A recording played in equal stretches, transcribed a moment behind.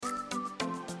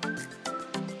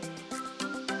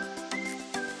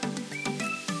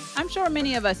I'm sure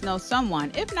many of us know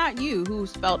someone, if not you,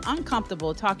 who's felt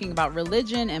uncomfortable talking about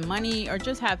religion and money or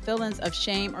just have feelings of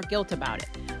shame or guilt about it.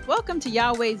 Welcome to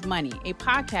Yahweh's Money, a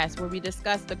podcast where we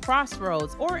discuss the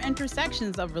crossroads or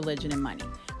intersections of religion and money.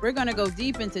 We're going to go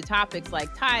deep into topics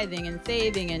like tithing and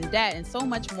saving and debt and so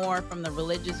much more from the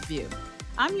religious view.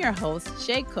 I'm your host,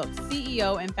 Shay Cook,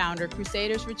 CEO and founder,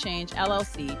 Crusaders for Change,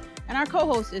 LLC, and our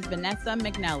co-host is Vanessa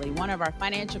McNelly, one of our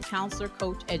financial counselor,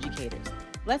 coach, educators.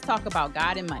 Let's talk about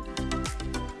God and money.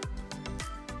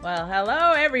 Well,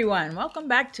 hello, everyone. Welcome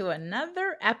back to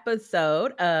another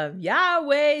episode of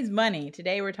Yahweh's Money.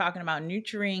 Today, we're talking about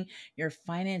nurturing your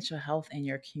financial health and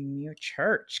your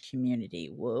church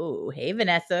community. Whoa. Hey,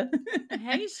 Vanessa.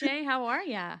 Hey, Shay. How are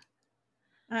ya?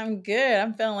 I'm good.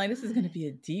 I'm feeling like this is going to be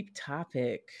a deep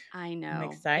topic. I know. I'm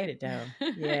excited, though.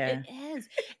 Yeah. It is.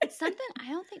 It's something I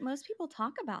don't think most people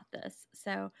talk about this.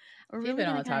 So we're People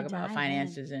really don't talk about dive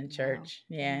finances in church.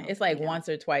 Yeah. It's like once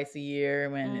or twice a year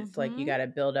when it's like you got to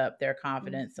build up their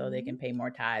confidence so they can pay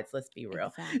more tithes. Let's be real.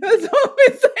 Exactly. That's what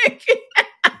it's like.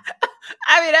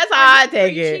 I mean, that's how I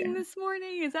take it. This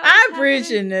morning? Is that I'm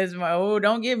preaching this morning. Oh,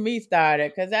 don't get me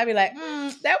started, because I'd be like,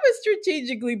 that was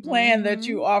strategically planned that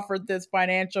you offered this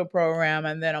financial program,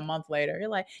 and then a month later, you're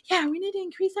like, yeah, we need to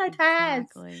increase our tithes.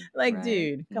 Exactly. Like, Right.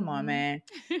 dude, come on, man.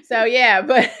 So yeah,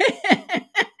 but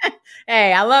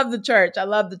hey, I love the church. I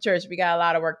love the church. We got a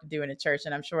lot of work to do in the church,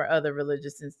 and I'm sure other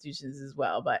religious institutions as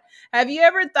well. But have you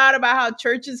ever thought about how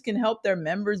churches can help their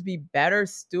members be better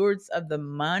stewards of the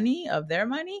money, of their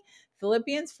money?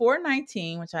 Philippians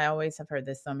 4:19, which I always have heard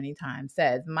this so many times,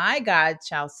 says, "My God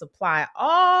shall supply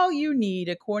all you need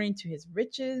according to his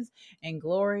riches and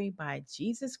glory by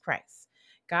Jesus Christ."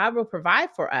 God will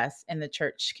provide for us, and the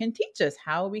church can teach us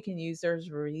how we can use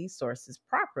those resources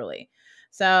properly.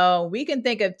 So we can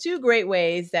think of two great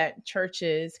ways that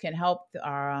churches can help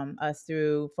us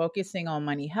through focusing on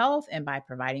money health and by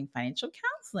providing financial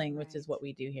counseling, which is what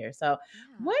we do here. So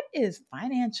what is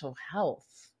financial health?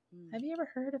 Have you ever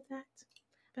heard of that,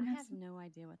 Vanessa? I have no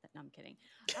idea what that. No, I'm kidding.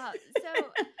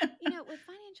 With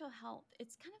financial health,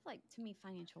 it's kind of like, to me,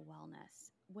 financial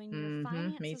wellness. When your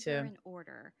finances are in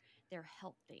order, they're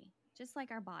healthy. Just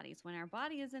like our bodies. When our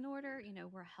body is in order,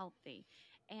 we're healthy.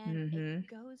 And it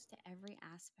goes to every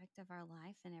aspect of our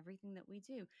life and everything that we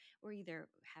do. We either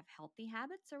have healthy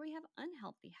habits or we have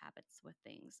unhealthy habits with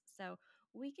things. So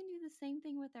we can do the same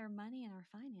thing with our money and our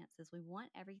finances. We want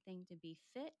everything to be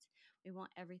fit. We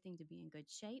want everything to be in good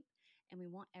shape. And we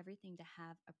want everything to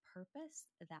have a purpose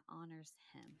that honors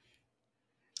him.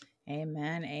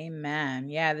 Amen. Amen.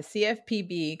 Yeah, the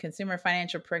CFPB, Consumer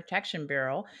Financial Protection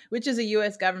Bureau, which is a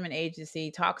U.S. government agency,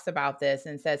 talks about this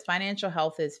and says financial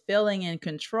health is feeling in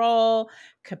control,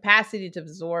 capacity to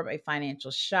absorb a financial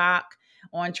shock,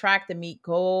 on track to meet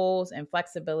goals, and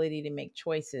flexibility to make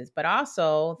choices. But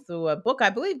also through a book,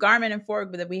 I believe Garman and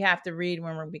Fork, that we have to read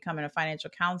when we're becoming a financial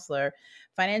counselor,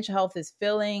 financial health is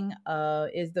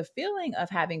the feeling of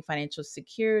having financial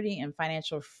security and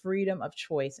financial freedom of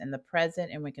choice in the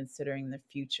present and when considering the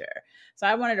future. So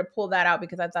I wanted to pull that out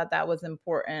because I thought that was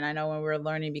important. I know when we're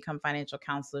learning to become financial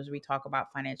counselors, we talk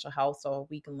about financial health so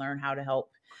we can learn how to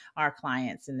help our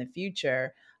clients in the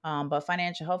future. But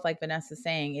financial health, like Vanessa's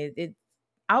saying,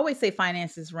 I always say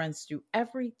finances runs through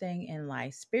everything in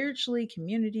life, spiritually,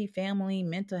 community, family,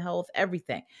 mental health,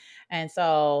 everything. And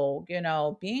so,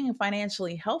 being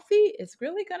financially healthy is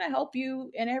really going to help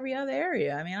you in every other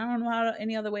area. I mean, I don't know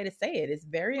any other way to say it. It's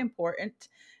very important.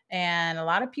 And a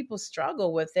lot of people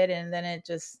struggle with it. And then it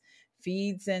just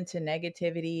feeds into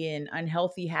negativity and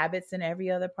unhealthy habits in every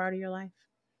other part of your life.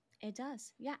 It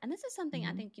does. Yeah. And this is something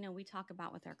I think, we talk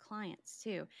about with our clients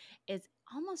too, is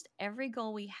almost every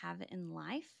goal we have in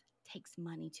life takes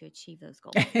money to achieve those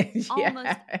goals.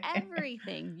 Almost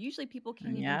everything. Usually people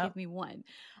can't even give me one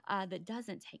that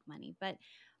doesn't take money, but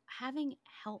having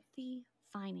healthy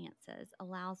finances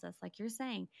allows us, like you're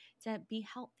saying, to be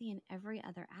healthy in every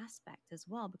other aspect as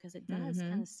well, because it does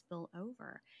kind of spill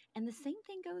over. And the same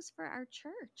thing goes for our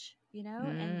church,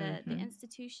 and the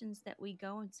institutions that we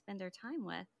go and spend our time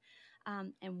with.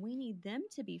 And we need them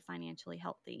to be financially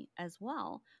healthy as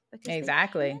well, because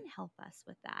they can help us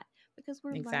with that, because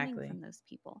we're learning from those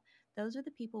people. Those are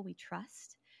the people we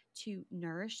trust to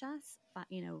nourish us, but,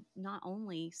 not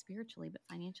only spiritually, but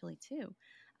financially too,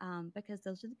 because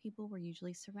those are the people we're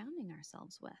usually surrounding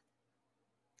ourselves with.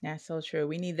 That's so true.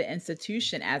 We need the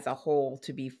institution as a whole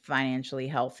to be financially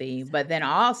healthy. But then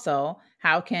also,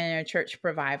 how can a church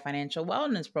provide financial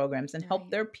wellness programs and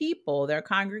help their people, their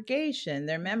congregation,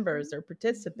 their members, their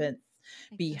participants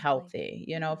be Exactly.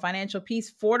 healthy. Financial peace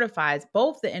fortifies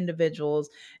both the individuals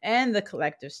and the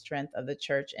collective strength of the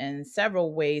church in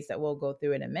several ways that we'll go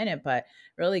through in a minute. But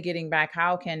really getting back,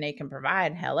 how they can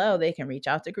provide, hello, they can reach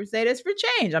out to Crusaders for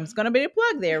Change. I'm just going to be a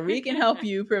plug there. We can help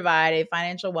you provide a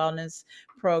financial wellness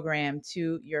program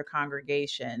to your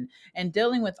congregation, and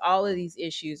dealing with all of these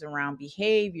issues around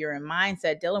behavior and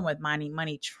mindset, dealing with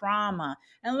money trauma,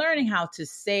 and learning how to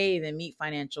save and meet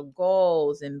financial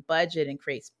goals and budget and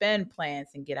create spend plans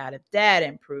and get out of debt,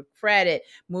 improve credit,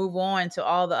 move on to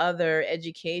all the other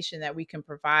education that we can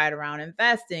provide around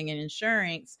investing and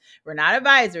insurance. We're not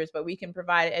advisors, but we can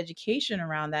provide education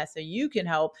around that so you can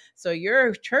help, so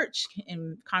your church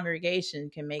and congregation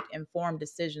can make informed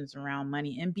decisions around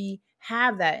money and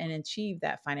have that and achieve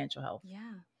that financial health.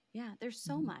 Yeah, there's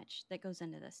so much that goes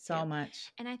into this too. So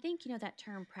much. And I think, that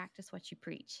term, practice what you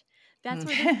preach, that's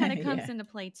where this kind of comes into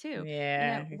play too.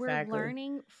 Yeah, We're exactly.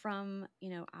 learning from,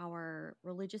 our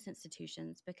religious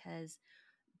institutions because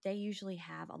they usually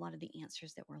have a lot of the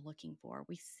answers that we're looking for.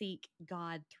 We seek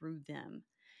God through them,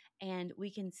 and we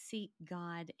can seek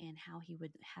God and how he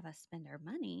would have us spend our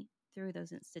money through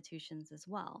those institutions as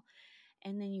well.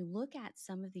 And then you look at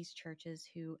some of these churches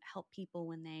who help people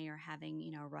when they are having,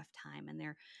 a rough time, and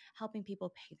they're helping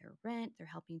people pay their rent, they're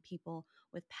helping people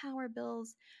with power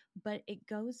bills. But it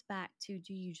goes back to,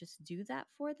 do you just do that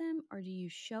for them, or do you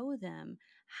show them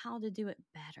how to do it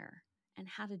better and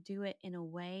how to do it in a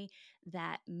way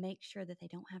that makes sure that they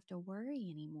don't have to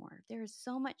worry anymore? There is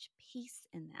so much peace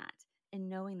in that, in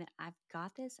knowing that I've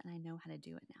got this and I know how to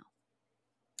do it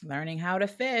now. Learning how to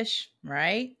fish,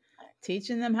 right?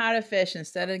 Teaching them how to fish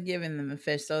instead of giving them a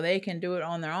fish, so they can do it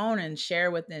on their own and share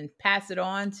with and pass it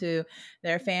on to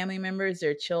their family members,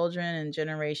 their children, and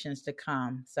generations to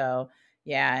come. So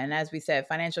yeah, and as we said,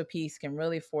 financial peace can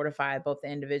really fortify both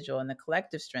the individual and the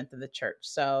collective strength of the church.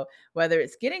 So whether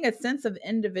it's getting a sense of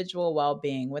individual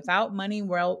well-being without money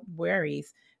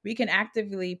worries, we can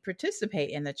actively participate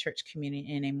in the church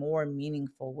community in a more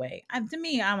meaningful way. To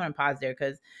me, I'm going to pause there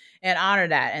and honor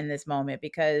that in this moment,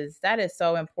 because that is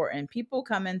so important. People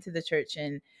come into the church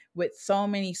and with so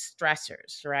many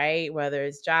stressors, right? Whether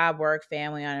it's job, work,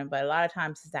 family, but a lot of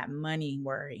times it's that money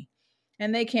worry.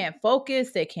 And they can't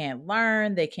focus, they can't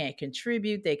learn, they can't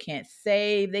contribute, they can't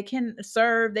save, they can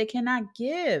serve, they cannot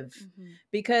give,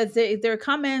 because they're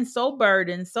coming so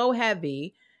burdened, so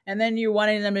heavy. And then you're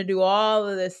wanting them to do all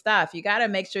of this stuff. You got to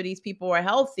make sure these people are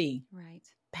healthy. Right.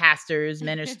 Pastors,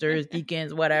 ministers,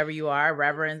 deacons, whatever you are,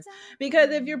 reverends.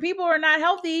 Because if your people are not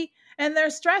healthy and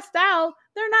they're stressed out,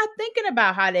 they're not thinking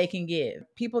about how they can give.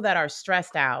 People that are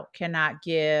stressed out cannot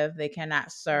give, they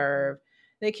cannot serve.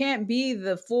 They can't be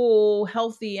the full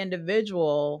healthy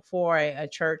individual for a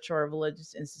church or a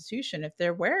religious institution if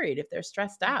they're worried, if they're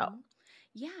stressed out.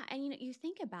 Yeah. And you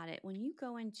think about it, when you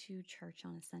go into church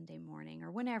on a Sunday morning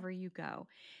or whenever you go,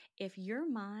 if your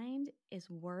mind is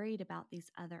worried about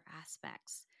these other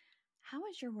aspects, how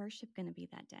is your worship going to be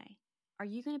that day? Are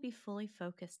you going to be fully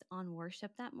focused on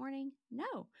worship that morning?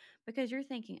 No, because you're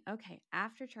thinking, okay,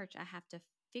 after church, I have to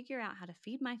figure out how to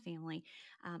feed my family.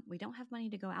 We don't have money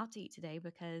to go out to eat today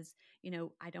because,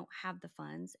 I don't have the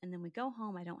funds. And then we go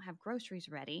home, I don't have groceries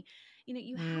ready.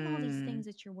 You have all these things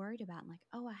that you're worried about, like,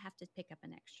 oh, I have to pick up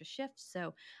an extra shift,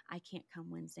 so I can't come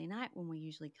Wednesday night when we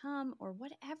usually come, or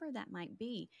whatever that might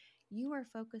be. You are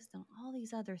focused on all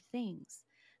these other things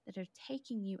that are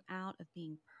taking you out of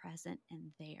being present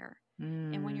and there.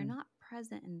 And when you're not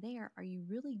present and there, are you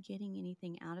really getting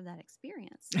anything out of that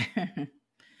experience?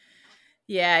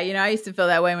 Yeah, I used to feel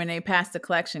that way when they passed the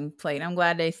collection plate. I'm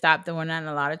glad they stopped doing that in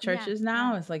a lot of churches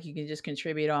now. It's like you can just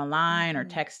contribute online or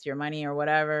text your money or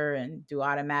whatever and do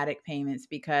automatic payments,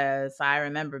 because I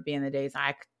remember being the days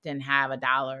I didn't have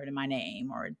 $1 in my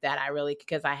name, or that I really,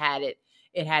 because I had it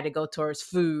had to go towards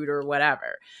food or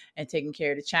whatever, and taking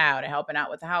care of the child and helping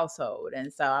out with the household.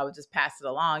 And so I would just pass it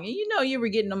along. And you were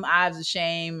getting them eyes of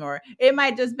shame, or it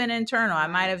might just been internal. Right. I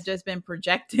might have just been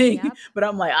projecting, but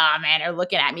I'm like, oh man, they're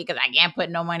looking at me because I can't put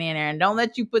no money in there. And don't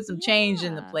let you put some change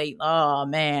in the plate. Oh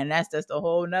man, that's just a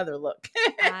whole nother look.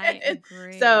 I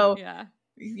agree. So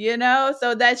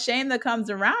so that shame that comes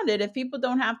around it, if people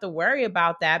don't have to worry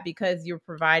about that because you're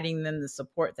providing them the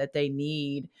support that they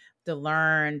need to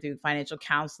learn through financial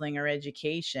counseling or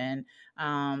education,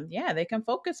 they can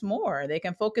focus more. They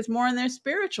can focus more on their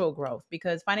spiritual growth,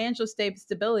 because financial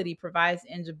stability provides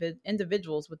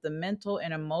individuals with the mental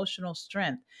and emotional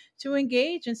strength to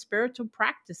engage in spiritual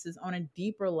practices on a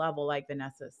deeper level, like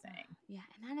Vanessa is saying. Yeah,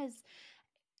 and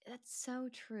that's so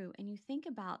true. And you think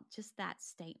about just that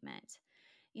statement.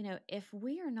 if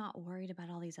we are not worried about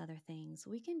all these other things,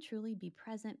 we can truly be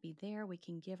present, be there, we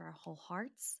can give our whole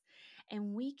hearts,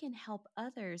 and we can help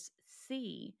others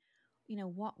see,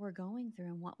 what we're going through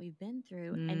and what we've been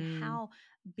through, and Mm, how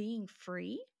being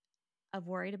free of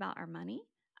worried about our money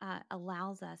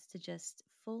allows us to just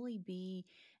fully be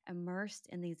immersed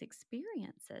in these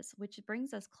experiences, which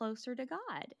brings us closer to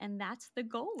God. And that's the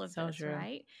goal of so this, true.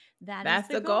 right? That is That's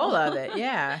the the goal. goal of it.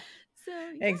 Yeah. So,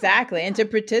 yeah, Exactly. And yeah, to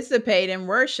participate in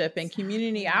worship and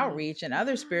community exactly. outreach and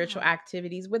other spiritual Yeah,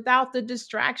 activities without the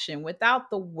distraction, without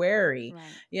the worry,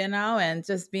 right. and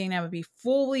just being able to be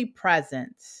fully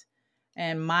present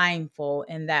and mindful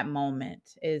in that moment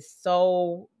is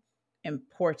so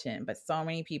important. But so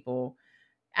many people,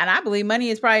 and I believe money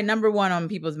is probably number one on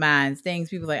people's minds. Things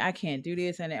people like, I can't do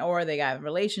this, or they got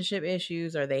relationship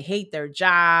issues, or they hate their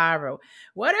job, or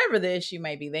whatever the issue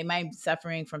might be. They might be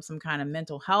suffering from some kind of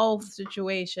mental health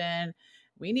situation.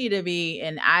 We need to be,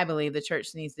 and I believe the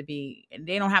church needs to be, and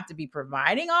they don't have to be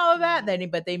providing all of that,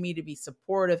 but they need to be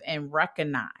supportive and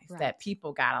recognize Right. that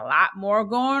people got a lot more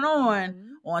going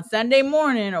Mm-hmm. on Sunday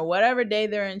morning or whatever day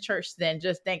they're in church than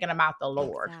just thinking about the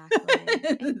Lord.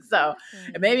 Exactly. So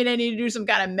Exactly. maybe they need to do some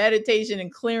kind of meditation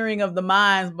and clearing of the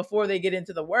minds before they get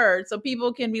into the word. So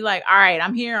people can be like, all right,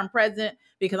 I'm here, I'm present,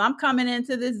 because I'm coming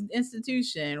into this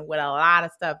institution with a lot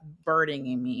of stuff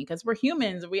burdening me, because we're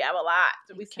humans. We have a lot.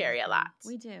 So we carry a lot.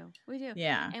 Exactly. We do. We do.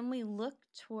 Yeah. And we look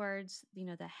towards,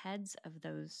 the heads of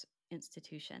those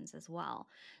institutions as well.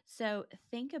 So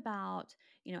think about,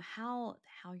 how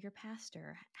your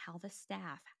pastor, how the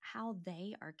staff, how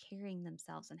they are carrying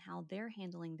themselves and how they're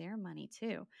handling their money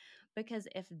too. Because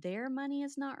if their money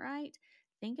is not right,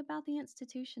 think about the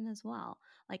institution as well.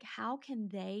 Like, how can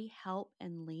they help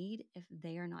and lead if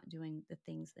they are not doing the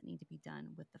things that need to be done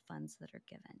with the funds that are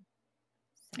given?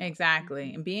 So,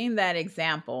 Exactly. And being that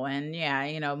example. And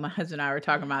yeah, my husband and I were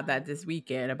talking about yeah. that this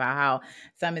weekend, about how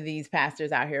some of these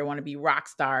pastors out here want to be rock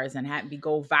stars and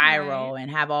go Right. viral and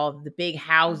have all the big Uh-huh.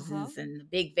 houses and the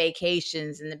big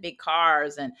vacations and the big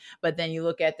cars. But then you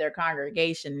look at their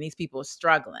congregation and these people are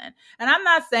struggling. And I'm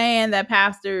not saying that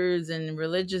pastors and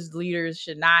religious leaders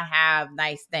should not have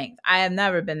nice things. I have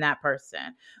never been that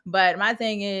person. But my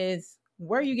thing is,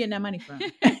 where are you getting that money from?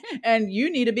 And you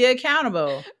need to be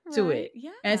accountable to Right. it.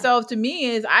 And Yeah. so to me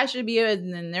is, I should be able,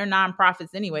 and they're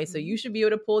nonprofits anyway. So Mm-hmm. you should be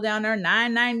able to pull down their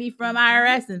 990 from Mm-hmm.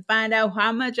 IRS and find out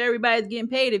how much everybody's getting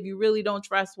paid if you really don't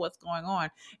trust what's going on.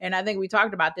 And I think we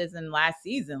talked about this in last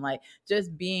season, like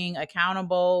just being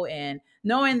accountable and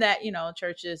knowing that,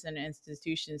 churches and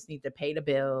institutions need to pay the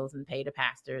bills and pay the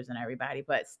pastors and everybody,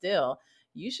 but still,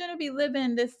 you shouldn't be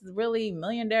living this really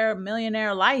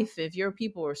millionaire life if your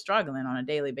people are struggling on a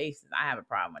daily basis. I have a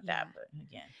problem with Yeah. that, but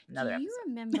again, Do another you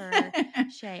remember,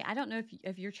 episode. Shay? I don't know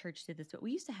if your church did this, but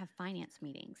we used to have finance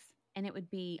meetings. And it would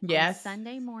be on Yes.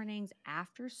 Sunday mornings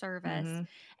after service. Mm-hmm.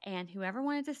 And whoever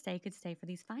wanted to stay could stay for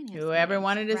these finance Whoever meetings,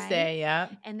 wanted to right? stay,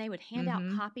 yep. And they would hand out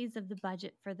Mm-hmm. copies of the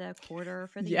budget for the quarter or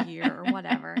for the Yeah. year or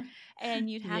whatever. And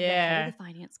you'd have the head of Yeah. the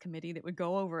finance committee that would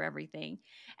go over everything.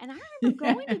 And I remember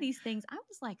going to these things. I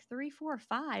was like 3, 4,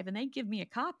 5, and they'd give me a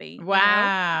copy, and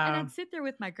Wow. I'd sit there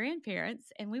with my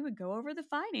grandparents and we would go over the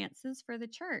finances for the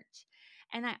church.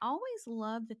 And I always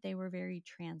loved that they were very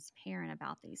transparent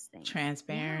about these things.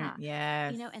 Transparent.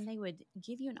 Yeah. Yes. And they would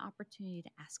give you an opportunity to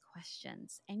ask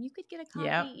questions. And you could get a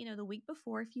Yep. copy, the week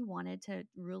before if you wanted to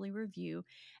really review.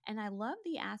 And I love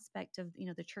the aspect of,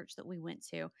 the church that we went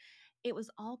to. It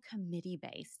was all committee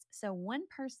based. So one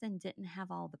person didn't have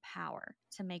all the power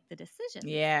to make the decisions.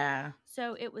 Yeah.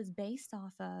 So it was based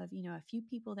off of, a few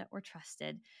people that were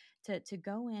trusted to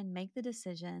go in, make the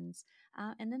decisions,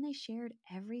 and then they shared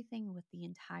everything with the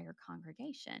entire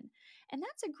congregation. And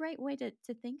that's a great way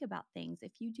to think about things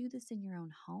if you do this in your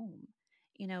own home.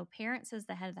 Parents as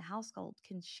the head of the household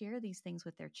can share these things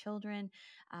with their children,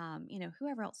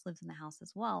 whoever else lives in the house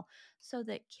as well, so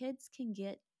that kids can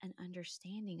get an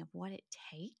understanding of what it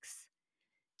takes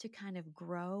to kind of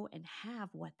grow and have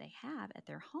what they have at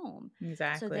their home. So they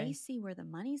Exactly. see where the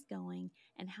money's going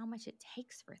and how much it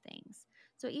takes for things.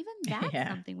 So even that's Yeah.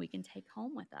 something we can take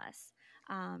home with us,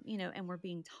 and we're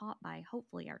being taught by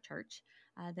hopefully our church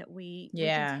that we can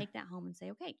Yeah. take that home and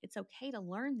say, okay, it's okay to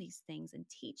learn these things and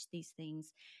teach these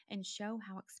things and show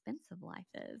how expensive life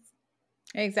is.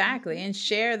 Exactly. Mm-hmm. And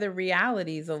share the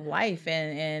realities of life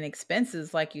Exactly. and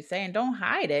expenses, like you say, and don't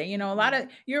hide it. A lot Mm-hmm. of,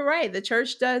 you're right. The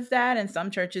church does that, and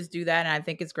some churches do that. And I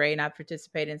think it's great. And I've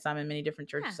participated in some in many different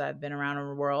Yeah. churches I've been around in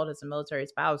the world as a military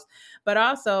spouse, but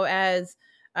also as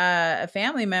a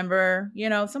family member.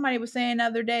 Somebody was saying the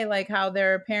other day, like how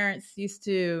their parents used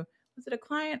to was it a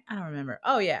client? I don't remember.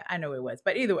 Oh yeah, I know it was.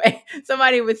 But either way,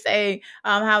 somebody was saying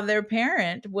how their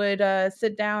parent would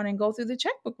sit down and go through the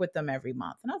checkbook with them every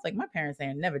month. And I was like, my parents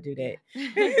ain't never do that.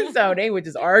 Yeah. So they would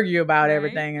just argue about Right?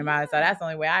 everything and about it. So Yeah. that's the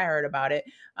only way I heard about it.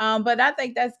 But I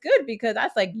think that's good because I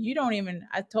was like, you don't even,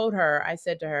 I told her, I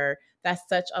said to her, that's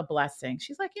such a blessing.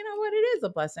 She's like, you know what? It is a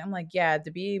blessing. I'm like, yeah, to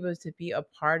be able to be a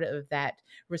part of that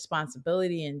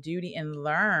responsibility and duty and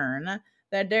learn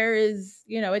that there is,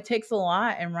 it takes a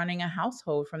lot in running a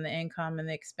household from the income and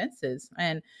the expenses.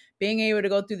 And being able to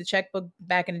go through the checkbook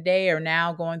back in the day or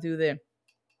now going through the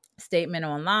statement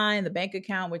online, the bank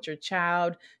account with your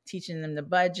child, teaching them the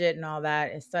budget and all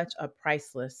that is such a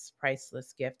priceless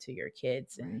gift to your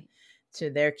kids and Right. to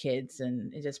their kids.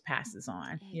 And it just passes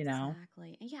on.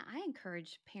 Exactly. And yeah, I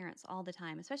encourage parents all the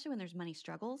time, especially when there's money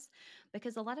struggles,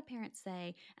 because a lot of parents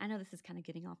say, I know this is kind of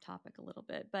getting off topic a little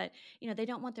bit, but they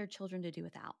don't want their children to do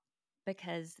without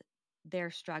because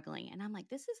they're struggling. And I'm like,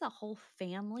 this is a whole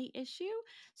family issue.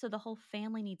 So the whole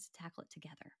family needs to tackle it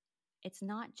together. It's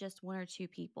not just one or two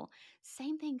people.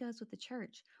 Same thing goes with the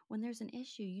church. When there's an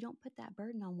issue, you don't put that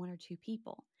burden on one or two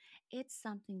people. It's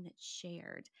something that's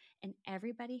shared and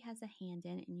everybody has a hand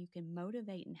in it, and you can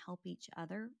motivate and help each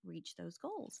other reach those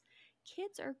goals.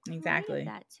 Kids are great at Exactly.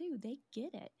 that too. They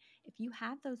get it. If you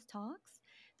have those talks,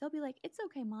 they'll be like, "It's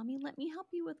okay, mommy. Let me help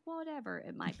you with whatever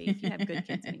it might be." If you have good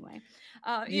kids, anyway.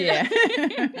 Uh, you know,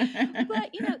 Yeah.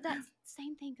 but that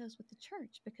same thing goes with the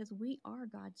church because we are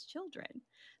God's children,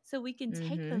 so we can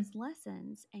take Mhm. those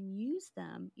lessons and use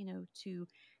them, to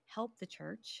help the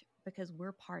church because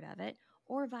we're part of it,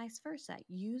 or vice versa.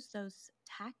 Use those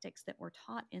tactics that were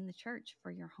taught in the church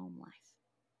for your home life.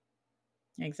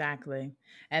 Exactly.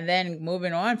 And then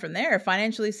moving on from there,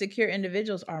 financially secure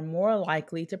individuals are more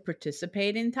likely to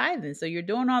participate in tithing. So you're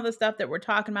doing all the stuff that we're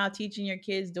talking about, teaching your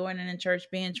kids, doing it in church,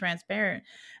 being transparent.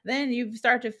 Then you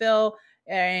start to feel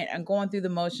and going through the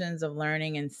motions of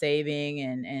learning and saving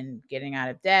and getting out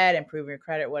of debt, improving your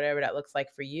credit, whatever that looks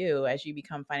like for you as you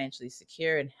become financially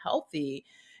secure and healthy.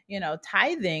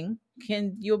 Tithing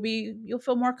you'll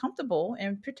feel more comfortable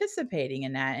in participating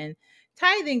in that. And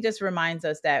tithing just reminds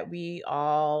us that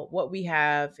what we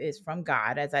have is from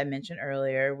God. As I mentioned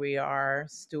earlier, we are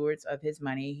stewards of his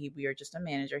money. We are just a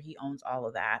manager. He owns all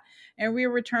of that. And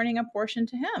we're returning a portion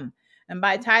to him. And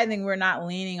by tithing, we're not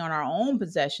leaning on our own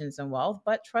possessions and wealth,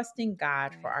 but trusting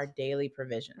God for Right. our daily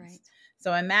provisions. Right.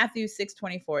 So in Matthew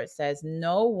 6:24, it says,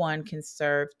 no one can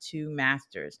serve two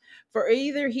masters, for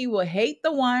either he will hate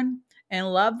the one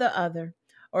and love the other,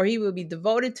 or he will be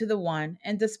devoted to the one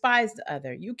and despise the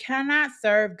other. You cannot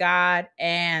serve God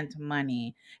and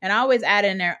money. And I always add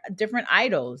in there different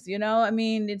idols. I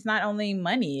mean, it's not only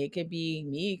money, it could be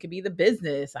me, it could be the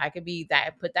business. I could be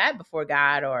that, put that before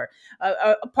God, or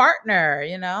a partner.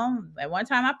 At one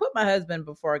time, I put my husband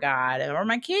before God or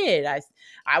my kid.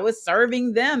 I was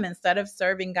serving them instead of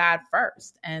serving God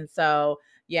first. And so,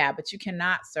 yeah, but you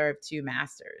cannot serve two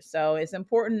masters. So it's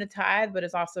important to tithe, but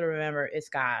it's also to remember it's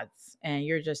God's and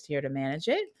you're just here to manage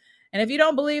it. And if you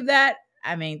don't believe that,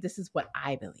 I mean, this is what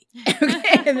I believe.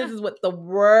 Okay. And this is what the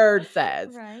word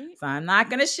says. Right. So I'm not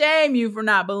going to shame you for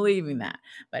not believing that.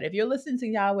 But if you're listening to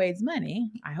Yahweh's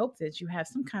Money, I hope that you have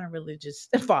some kind of religious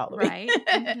following. Right.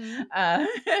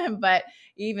 Mm-hmm. But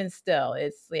even still,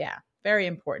 it's, yeah, very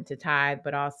important to tithe,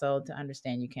 but also to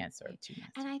understand you can't serve Right. two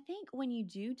And masters. I think when you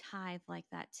do tithe like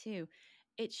that too,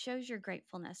 it shows your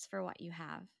gratefulness for what you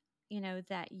have.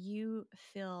 That you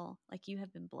feel like you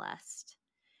have been blessed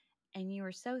and you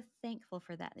are so thankful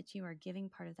for that you are giving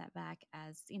part of that back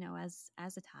as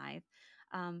a tithe,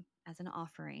 as an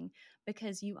offering,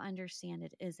 because you understand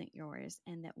it isn't yours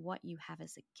and that what you have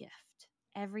is a gift.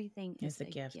 Everything is It's a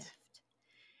a gift. gift.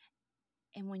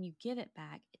 And when you give it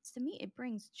back, to me, it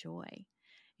brings joy.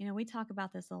 We talk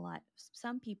about this a lot.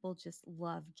 Some people just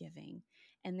love giving,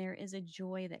 and there is a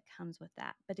joy that comes with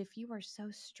that. But if you are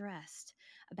so stressed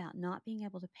about not being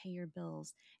able to pay your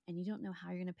bills and you don't know how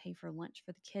you're going to pay for lunch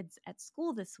for the kids at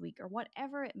school this week or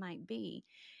whatever it might be,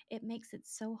 it makes it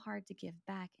so hard to give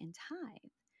back in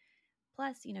tithe.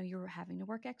 Plus, you're having to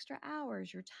work extra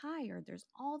hours, you're tired. There's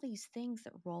all these things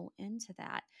that roll into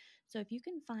that. So, if you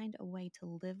can find a way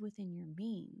to live within your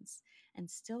means and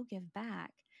still give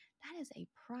back, that is a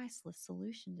priceless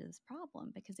solution to this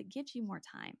problem because it gives you more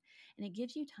time and it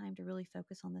gives you time to really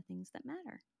focus on the things that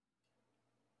matter.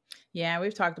 Yeah,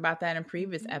 we've talked about that in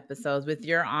previous Mm-hmm. episodes with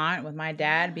your aunt, with my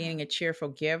dad Yeah. being a cheerful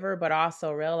giver, but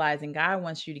also realizing God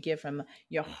wants you to give from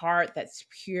your heart that's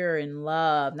pure in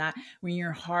love, not when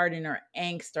you're hardened or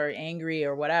angst or angry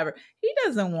or whatever. He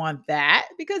doesn't want that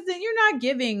because then you're not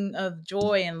giving of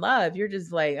joy and love. You're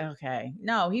just like, okay.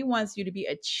 No, he wants you to be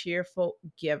a cheerful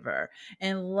giver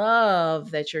and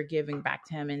love that you're giving back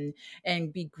to him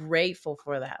and be grateful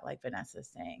for that, like Vanessa's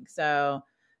saying. So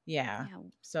yeah, Yeah,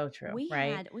 so true, we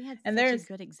right? had we had And such a there's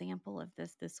good example of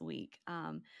this week.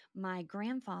 My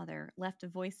grandfather left a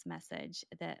voice message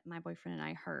that my boyfriend and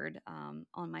I heard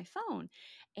on my phone,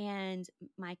 and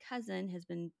my cousin has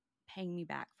been paying me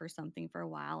back for something for a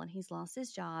while, and he's lost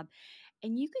his job,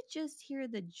 and you could just hear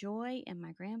the joy in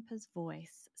my grandpa's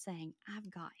voice saying, "I've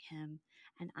got him,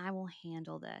 and I will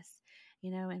handle this."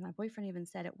 And my boyfriend even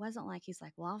said it wasn't like he's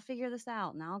like, "Well, I'll figure this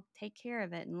out and I'll take care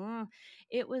of it." And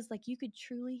it was like you could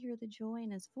truly hear the joy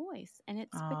in his voice. And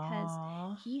it's because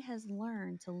oh, he has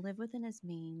learned to live within his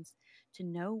means, to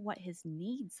know what his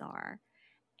needs are,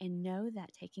 and know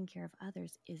that taking care of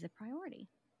others is a priority.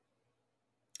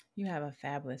 you have a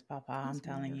fabulous papa. I'm He's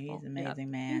telling you, he's wonderful. an Yeah, amazing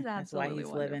he's man. That's why absolutely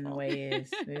he's living the wonderful. way he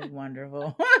is. He's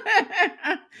wonderful.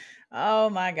 Oh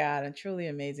my God, a truly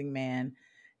amazing man.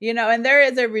 And there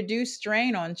is a reduced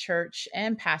strain on church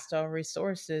and pastoral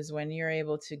resources when you're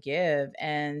able to give,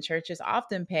 and churches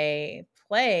often play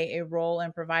a role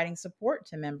in providing support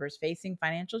to members facing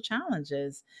financial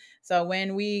challenges. So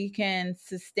when we can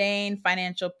sustain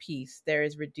financial peace, there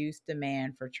is reduced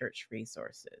demand for church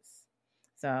resources.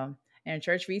 So, and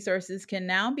church resources can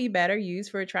now be better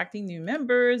used for attracting new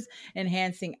members,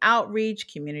 enhancing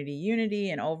outreach, community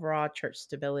unity, and overall church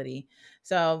stability.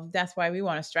 So that's why we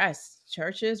want to stress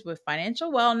churches with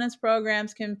financial wellness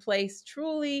programs can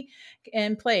truly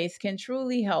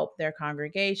help their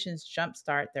congregations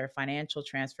jumpstart their financial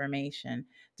transformation.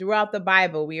 Throughout the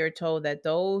Bible, we are told that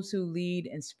those who lead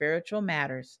in spiritual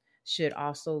matters should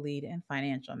also lead in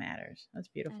financial matters. That's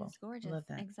That beautiful. is I gorgeous. love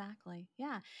that. Exactly.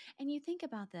 Yeah. And you think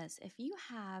about this, if you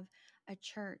have a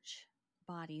church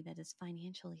body that is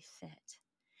financially fit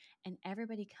and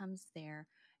everybody comes there,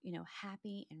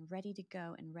 happy and ready to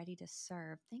go and ready to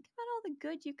serve, think about all the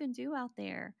good you can do out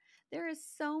there. There is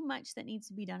so much that needs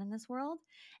to be done in this world,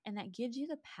 and that gives you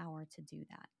the power to do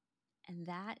that. And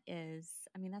that is,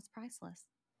 I mean, that's priceless.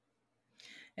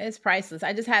 It's priceless.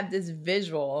 I just have this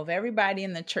visual of everybody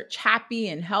in the church happy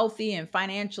and healthy and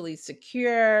financially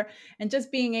secure, and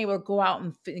just being able to go out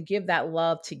and give that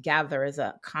love together as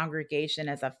a congregation,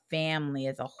 as a family,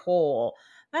 as a whole.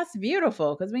 That's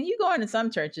beautiful, because when you go into some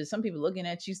churches, some people looking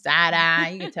at you side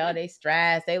eye. You can tell they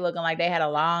stressed. They looking like they had a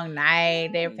long night.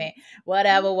 They're Right. paying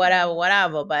whatever, Yeah. whatever,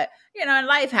 whatever. But and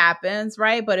life happens,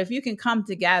 right? But if you can come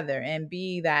together and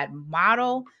be that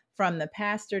model from the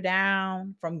pastor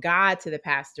down, from God to the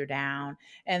pastor down,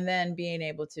 and then being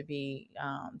able to be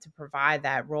to provide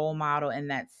that role model and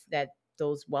that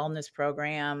those wellness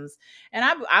programs. And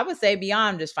I would say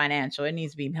beyond just financial, it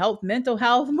needs to be health, mental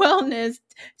health, wellness,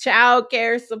 child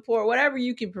care support, whatever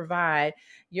you can provide.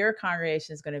 Your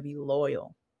congregation is going to be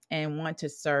loyal and want to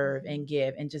serve Hmm. and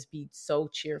give and just be so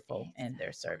cheerful in their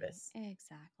Exactly. service.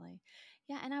 Exactly.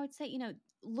 Yeah. And I would say,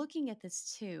 looking at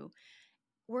this too,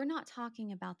 we're not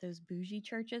talking about those bougie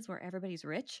churches where everybody's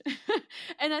rich.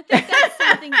 And I think that's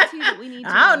something too that we need to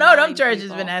I don't know them remind churches,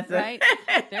 people, Vanessa. right?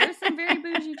 There are some very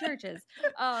bougie churches.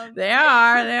 They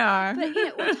are. They are.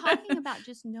 But we're talking about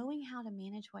just knowing how to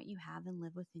manage what you have and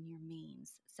live within your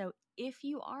means. So if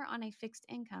you are on a fixed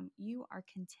income, you are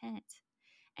content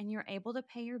and you're able to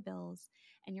pay your bills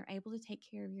and you're able to take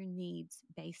care of your needs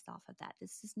based off of that.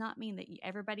 This does not mean that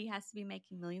everybody has to be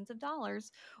making millions of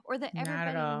dollars or that Not at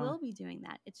everybody all. will be doing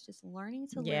that. It's just learning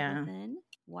to live Yeah. within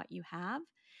what you have.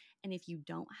 And if you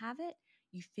don't have it,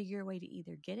 you figure a way to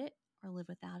either get it or live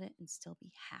without it and still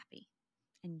be happy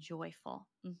and joyful.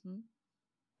 Mm-hmm.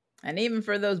 And even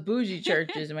for those bougie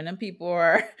churches, when them people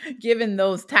are giving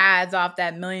those tithes off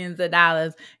that millions of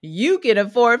dollars, you can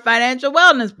afford financial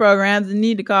wellness programs and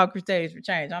need to call Crusaders for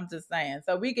Change. I'm just saying.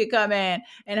 So we could come in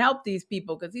and help these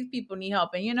people, because these people need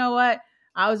help. And you know what?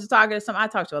 I was just talking to I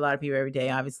talk to a lot of people every day,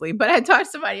 obviously, but I talked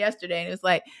to somebody yesterday and it was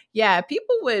like, yeah,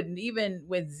 people would, even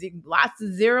with lots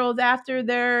of zeros after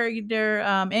their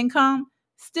income,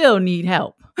 still need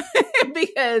help.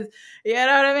 Because you know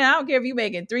what I mean? I don't care if you're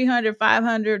making 300,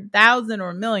 500,000 or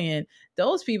a million.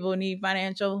 Those people need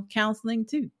financial counseling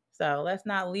too. So let's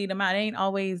not lead them out. It ain't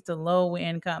always the low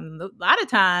income. A lot of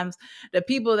times, the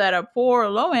people that are poor or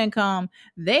low income,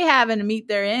 they having to meet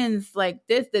their ends like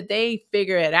this, that they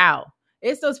figure it out.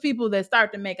 it's those people that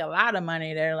start to make a lot of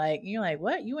money. They're like, you're like,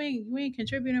 what? You ain't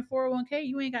contributing 401k.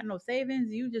 You ain't got no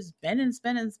savings. You just spending.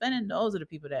 Those are the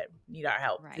people that need our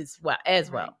help as well.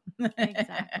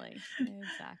 Exactly.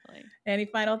 Any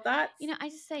final thoughts? I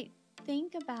just say,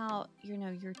 think about,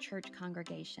 your church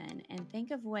congregation and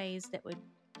think of ways that would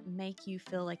make you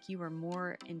feel like you are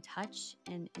more in touch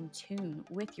and in tune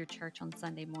with your church on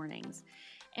Sunday mornings,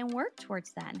 and work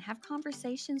towards that and have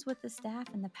conversations with the staff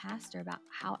and the pastor about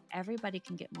how everybody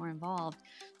can get more involved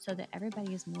so that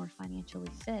everybody is more financially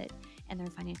fit and their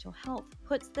financial health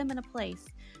puts them in a place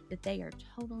that they are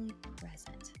totally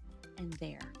present and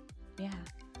there. Yeah.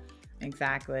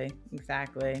 Exactly.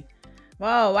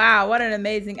 Whoa, wow, what an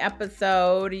amazing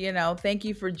episode. Thank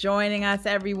you for joining us,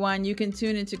 everyone. You can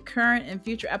tune into current and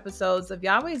future episodes of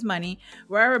Yahweh's Money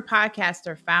wherever podcasts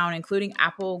are found, including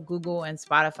Apple, Google, and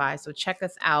Spotify. So check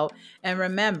us out. And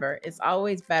remember, it's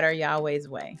always better Yahweh's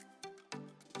way.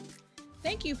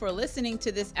 Thank you for listening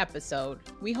to this episode.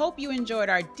 We hope you enjoyed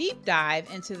our deep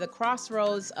dive into the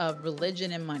crossroads of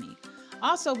religion and money.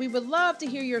 Also, we would love to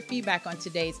hear your feedback on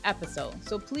today's episode,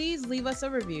 so please leave us a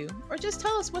review or just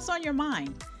tell us what's on your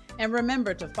mind. And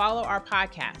remember to follow our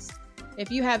podcast.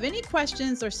 If you have any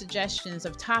questions or suggestions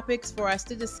of topics for us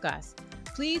to discuss,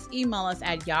 please email us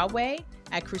at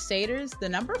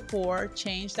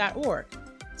yahweh@crusaders4change.org.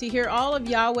 To hear all of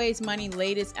Yahweh's Money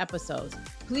latest episodes,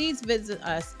 please visit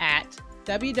us at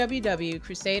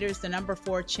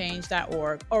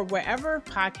www.crusaders4change.org or wherever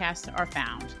podcasts are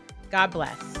found. God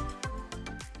bless.